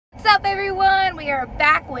up, everyone? We are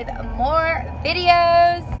back with more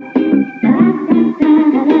videos.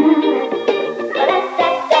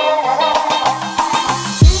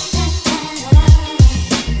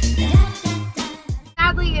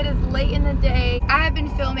 Sadly, it is late in the day. I have been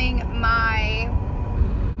filming my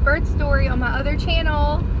birth story on my other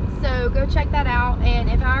channel, so go check that out. And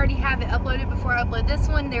if I already have it uploaded before I upload this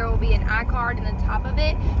one, there will be an iCard in the top of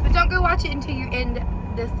it, but don't go watch it until you end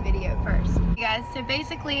this video first. You guys, so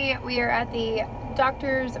basically we are at the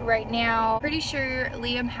doctor's right now. Pretty sure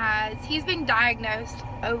Liam he's been diagnosed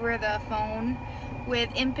over the phone with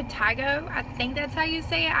impetigo. I think that's how you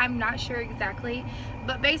say it. I'm not sure exactly,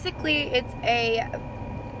 but basically it's a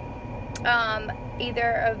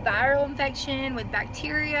either a viral infection with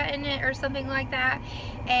bacteria in it or something like that,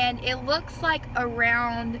 and it looks like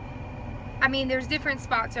around, I mean, there's different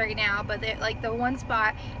spots right now, but like the one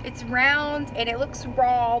spot, it's round and it looks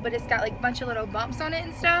raw, but it's got like a bunch of little bumps on it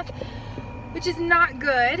and stuff, which is not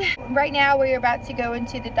good. Right now we're about to go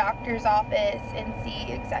into the doctor's office and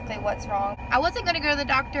see exactly what's wrong. I wasn't gonna go to the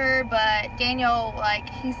doctor, but Daniel, like,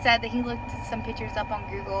 he said that he looked some pictures up on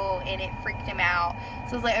Google and it freaked him out.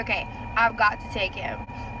 So I was like, okay, I've got to take him.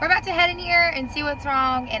 We're about to head in here and see what's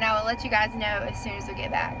wrong, and I will let you guys know as soon as we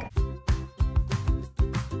get back.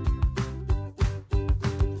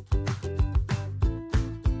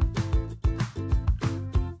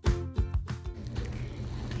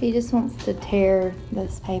 He just wants to tear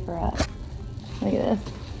this paper up. Look at this.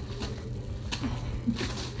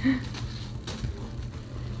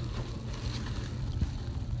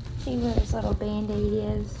 See where his little band-aid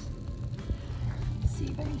is? Let's see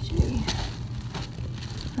if I can show you.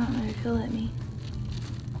 I don't know if he'll let me.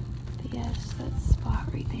 But yes, that spot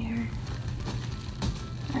right there.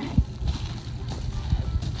 Alright.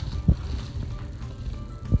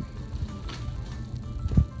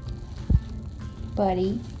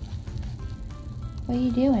 Buddy, what are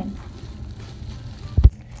you doing?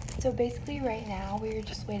 So basically right now we're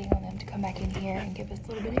just waiting on them to come back in here and give us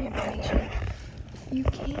a little bit of information. You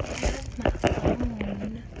can't have my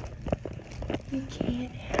phone. You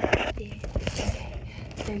can't have it. Okay.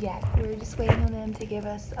 So yeah, we're just waiting on them to give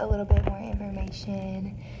us a little bit more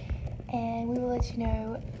information, and we will let you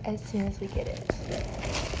know as soon as we get it.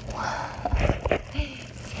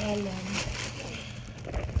 Tell them.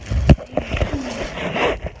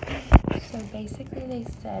 So basically they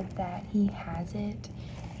said that he has it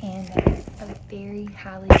and that it's a very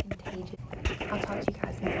highly contagious. I'll talk to you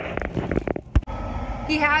guys more.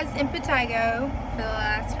 He has impetigo for the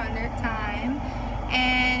last 100th time,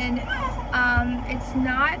 and it's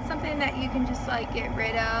not something that you can just like get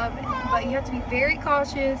rid of, but you have to be very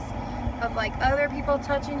cautious of like other people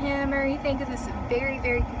touching him or anything, because it's very,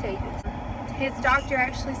 very contagious. His doctor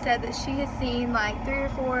actually said that she has seen like 3 or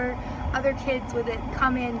 4 other kids with it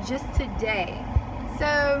come in just today.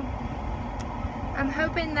 So I'm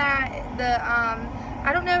hoping that the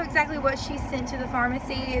I don't know exactly what she sent to the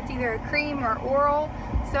pharmacy. It's either a cream or oral,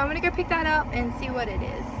 so I'm gonna go pick that up and see what it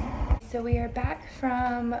is. So we are back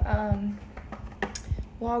from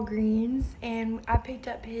Walgreens, and I picked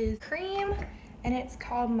up his cream, and it's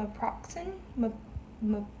called Naproxen.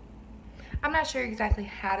 I'm not sure exactly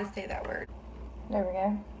how to say that word. There we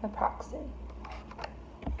go, Naproxen.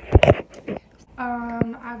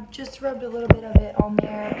 I've just rubbed a little bit of it on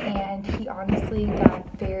there, and he honestly got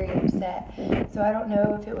very upset. So I don't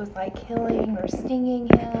know if it was like killing or stinging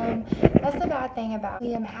him. That's the bad thing about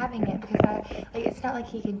him having it, because it's not like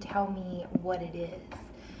he can tell me what it is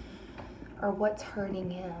or what's hurting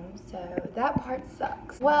him. So that part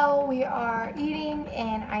sucks. Well, we are eating,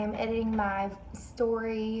 and I am editing my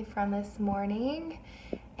story from this morning,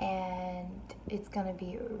 and it's gonna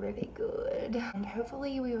be really good, and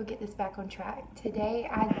hopefully we will get this back on track. Today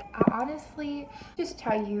I honestly just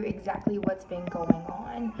tell you exactly what's been going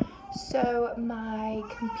on. So my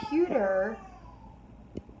computer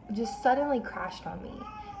just suddenly crashed on me.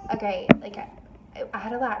 Okay, like I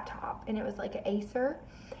had a laptop, and it was like an Acer,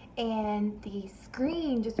 and the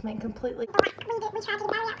screen just went completely. We tried to get the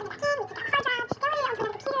battery out, put it back in, we took out the hard drive, got rid of it onto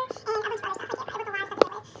another computer, and a bunch of other stuff. Like, it was a lot of stuff anyway.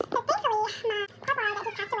 So thankfully, my papa that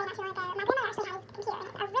just passed away not too long ago, my grandmother actually had his computer,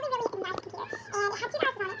 and it's a really, really nice computer. And it had 2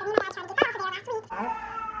 devices on it, so me and my dad tried to get that off of there last week.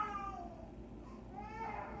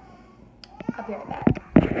 I'll be right back.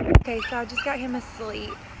 Okay, so I just got him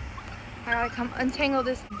asleep. I gotta come untangle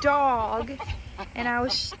this dog, and I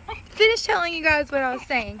was finished telling you guys what I was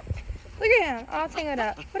saying. Look at him, all tangled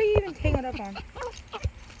up. What are you even tangled up on?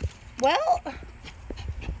 Well,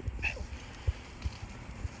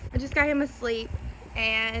 I just got him asleep,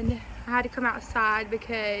 and I had to come outside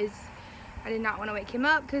because I did not want to wake him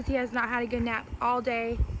up, because he has not had a good nap all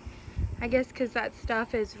day. I guess because that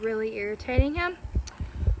stuff is really irritating him.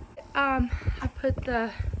 I put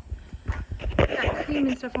that cream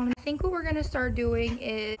and stuff on him. I think what we're gonna start doing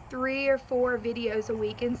is 3 or 4 videos a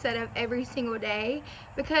week instead of every single day,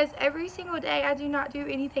 because every single day I do not do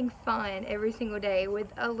anything fun every single day.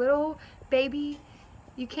 With a little baby,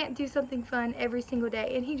 you can't do something fun every single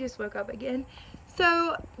day, and he just woke up again.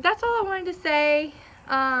 So that's all I wanted to say.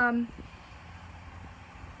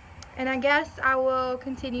 And I guess I will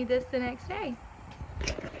continue this the next day.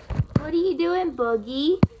 What are you doing,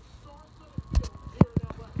 Boogie?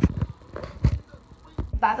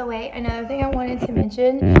 By the way, another thing I wanted to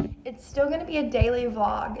mention, it's still going to be a daily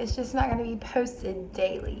vlog. It's just not going to be posted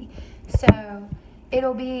daily. So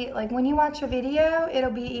it'll be like when you watch a video, it'll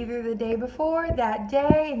be either the day before, that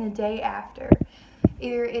day, and the day after.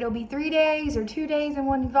 Either it'll be 3 days or 2 days in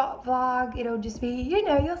one vlog. It'll just be, you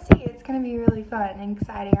know, you'll see. It's going to be really fun and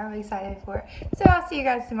exciting. I'm excited for it. So I'll see you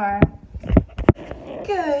guys tomorrow.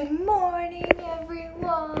 Good morning,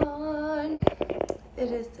 everyone.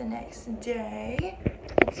 It is the next day.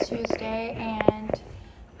 It's Tuesday, and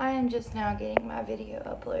I am just now getting my video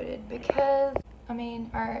uploaded because, I mean,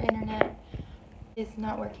 our internet is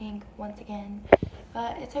not working once again.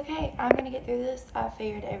 But it's okay. I'm going to get through this. I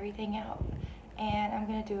figured everything out. And I'm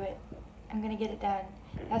going to do it. I'm going to get it done.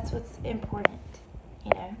 That's what's important,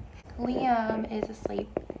 you know. Liam is asleep,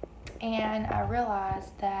 and I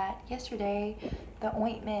realized that yesterday the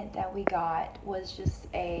ointment that we got was just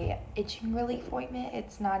a itching relief ointment.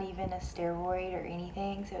 It's not even a steroid or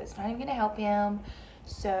anything, so it's not even going to help him.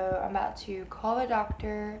 So I'm about to call the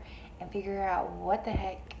doctor and figure out what the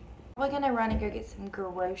heck. I'm going to run and go get some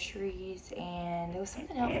groceries, and there was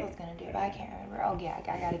something else I was going to do, but I can't remember. Oh yeah,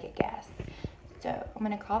 I got to get gas. So I'm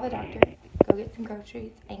going to call the doctor, go get some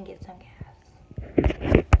groceries, and get some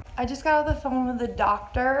gas. I just got off the phone with the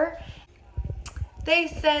doctor. They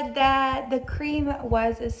said that the cream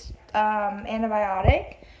was an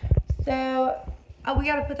antibiotic. So we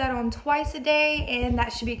got to put that on twice a day, and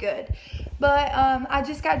that should be good. But I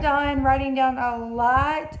just got done writing down a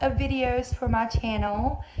lot of videos for my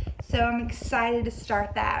channel. So I'm excited to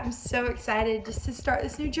start that. I'm so excited just to start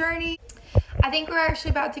this new journey. I think we're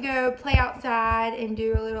actually about to go play outside and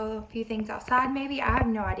do a few things outside maybe. I have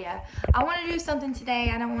no idea. I want to do something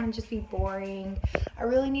today. I don't want to just be boring. I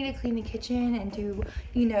really need to clean the kitchen and do,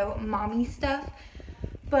 you know, mommy stuff.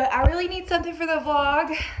 But I really need something for the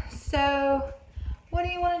vlog. So what do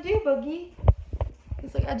you want to do, Boogie?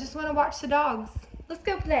 He's like, I just want to watch the dogs. Let's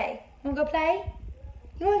go play. You want to go play?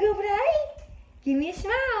 You want to go play? Give me a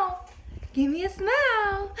smile. Give me a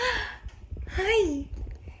smile. Hi.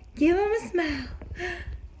 Give him a smile.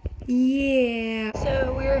 Yeah.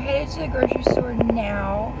 So we're headed to the grocery store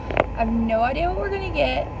now. I have no idea what we're gonna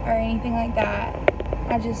get or anything like that.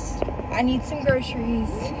 I need some groceries.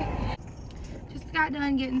 Just got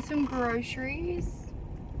done getting some groceries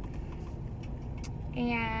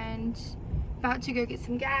and about to go get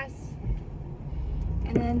some gas.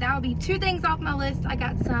 And then that will be 2 things off my list. I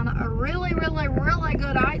got some really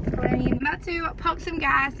good ice cream. I'm about to pump some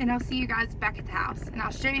gas, and I'll see you guys back at the house. And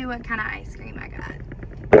I'll show you what kind of ice cream I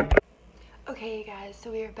got. Okay, you guys,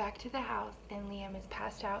 so we are back to the house, and Liam is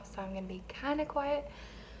passed out, so I'm going to be kind of quiet.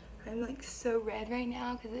 I'm like so red right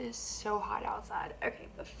now because it is so hot outside. Okay,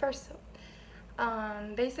 but first,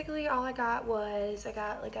 basically all I got was, I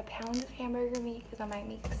got like a pound of hamburger meat because I might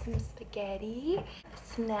make some spaghetti.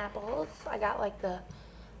 Snapples. I got like I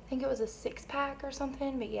think it was a 6-pack or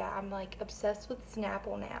something, but yeah, I'm like obsessed with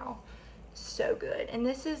Snapple now. So good. And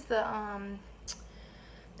this is the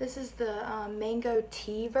mango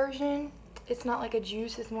tea version. It's not like a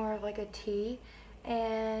juice, it's more of like a tea.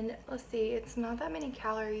 And let's see, it's not that many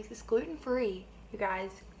calories. It's gluten-free, you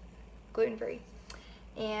guys. Gluten-free.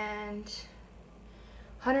 And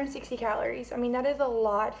 160 calories. I mean, that is a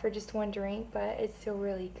lot for just one drink, but it's still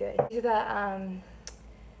really good. These are the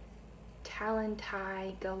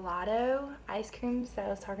Talentai Gelato ice creams that I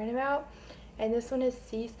was talking about. And this one is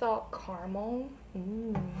sea salt caramel.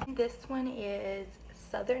 This one is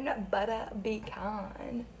southern butter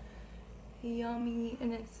pecan. Yummy,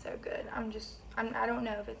 and it's so good. I don't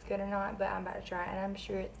know if it's good or not, but I'm about to try it, and I'm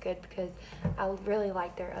sure it's good because I really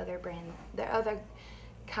like their other brand, their other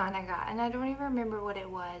kind I got, and I don't even remember what it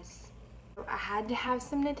was. I had to have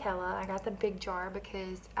some Nutella. I got the big jar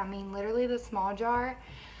because, I mean, literally the small jar,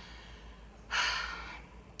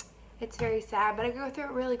 it's very sad, but I go through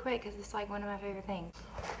it really quick because it's like one of my favorite things.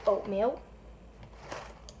 Oatmeal.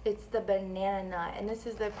 It's the banana nut, and this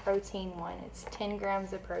is the protein one. It's 10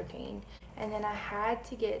 grams of protein. And then I had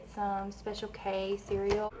to get some Special K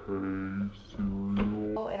cereal. And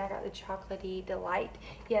I got the Chocolatey Delight.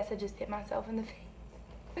 Yes, I just hit myself in the face.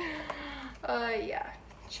 Yeah,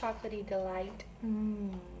 chocolatey delight.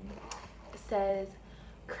 It says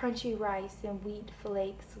crunchy rice and wheat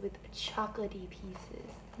flakes with chocolatey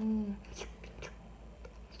pieces.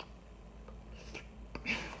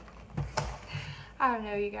 I don't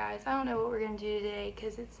know, you guys. I don't know what we're gonna do today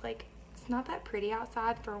because it's like it's not that pretty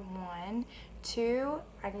outside for one. Two,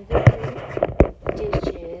 I need to do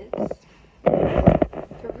dishes.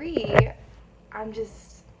 Three, I'm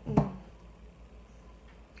just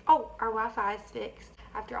oh, our Wi-Fi is fixed.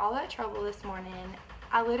 After all that trouble this morning,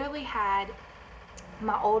 I literally had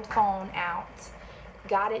my old phone out,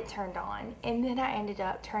 got it turned on, and then I ended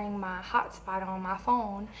up turning my hotspot on my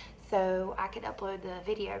phone so I could upload the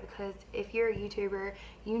video, because if you're a YouTuber,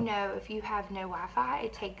 you know if you have no Wi-Fi,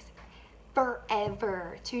 it takes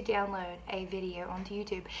forever to download a video onto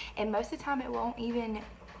YouTube, and most of the time it won't even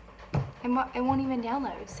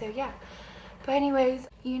download. So yeah, but anyways,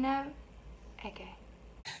 you know, okay.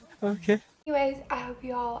 Anyways, I hope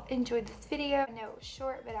you all enjoyed this video. I know it was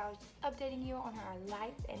short, but I was just updating you on our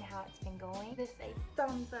life and how it's been going. Give this a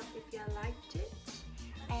thumbs up if you liked it,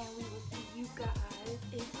 and we will see